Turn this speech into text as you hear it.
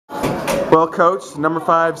Well, Coach, number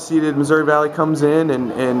 5 seeded Missouri Valley comes in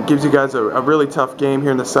and gives you guys a really tough game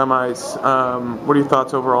here in the semis. What are your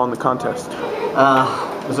thoughts overall in the contest?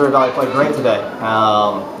 Missouri Valley played great today,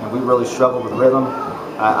 and we really struggled with rhythm.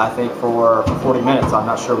 I think for 40 minutes, I'm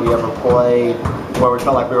not sure we ever played where we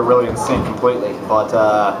felt like we were really in sync completely. But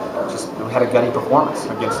we had a gutty performance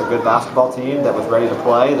against a good basketball team that was ready to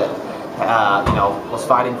play, that was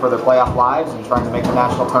fighting for their playoff lives and trying to make the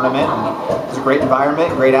national tournament. And it was a great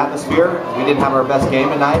environment, great atmosphere. We didn't have our best game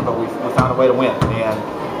tonight, but we found a way to win.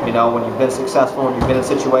 And when you've been successful and you've been in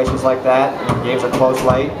situations like that, games are close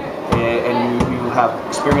late, and you have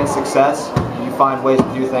experienced success, you find ways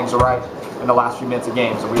to do things right in the last few minutes of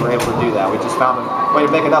games, and we were able to do that. We just found a way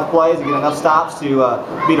to make enough plays and get enough stops to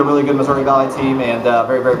beat a really good Missouri Valley team, and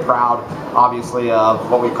very, very proud, obviously,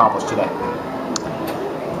 of what we accomplished today.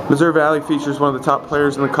 Missouri Valley features one of the top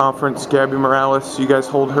players in the conference, Gabby Morales. You guys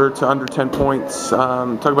hold her to under 10 points.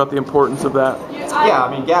 Talk about the importance of that. Yeah,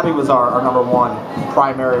 I mean, Gabby was our number one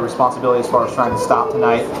primary responsibility as far as trying to stop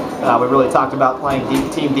tonight. We really talked about playing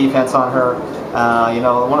team defense on her.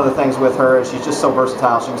 One of the things with her is she's just so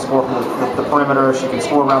versatile. She can score from the perimeter. She can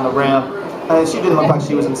score around the rim. She didn't look like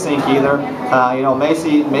she was in sync either.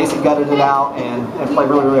 Macy gutted it out and played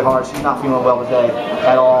really, really hard. She's not feeling well today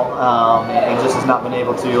at all, and just has not been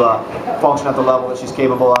able to function at the level that she's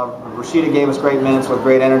capable of. Rashida gave us great minutes with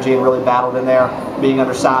great energy and really battled in there, being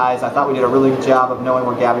undersized. I thought we did a really good job of knowing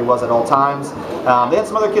where Gabby was at all times. They had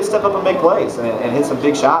some other kids step up and make plays and hit some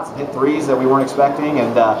big shots and hit threes that we weren't expecting,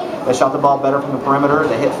 and they shot the ball better from the perimeter.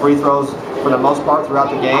 They hit free throws for the most part throughout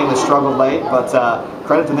the game. They struggled late, but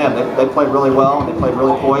credit to them. They played really well. They played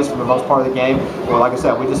really poised for the most part of the game. Well, like I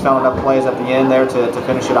said, we just found enough plays at the end there to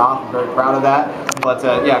finish it off. I'm very proud of that. But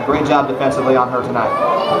yeah, great job defensively on her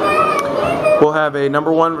tonight. We'll have a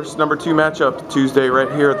number 1 versus number 2 matchup Tuesday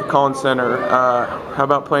right here at the Collins Center. How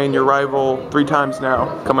about playing your rival 3 times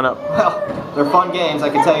now coming up? Well, they're fun games, I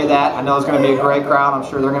can tell you that. I know it's going to be a great crowd. I'm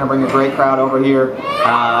sure they're going to bring a great crowd over here.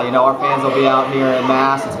 Our fans will be out here in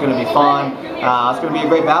mass. It's going to be fun. It's going to be a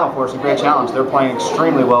great battle for us, a great challenge. They're playing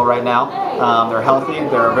extremely well right now. They're healthy.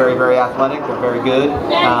 They're very, very athletic. They're very good.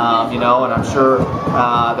 And I'm sure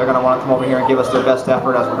they're going to want to come over here and give us their best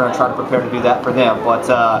effort, as we're going to try to prepare to do that for them. But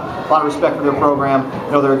a lot of respect for their program.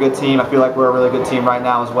 They're a good team. I feel like we're a really good team right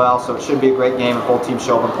now as well. So it should be a great game if both teams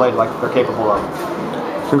show up and play like they're capable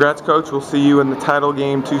of. Congrats, Coach. We'll see you in the title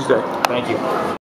game Tuesday. Thank you.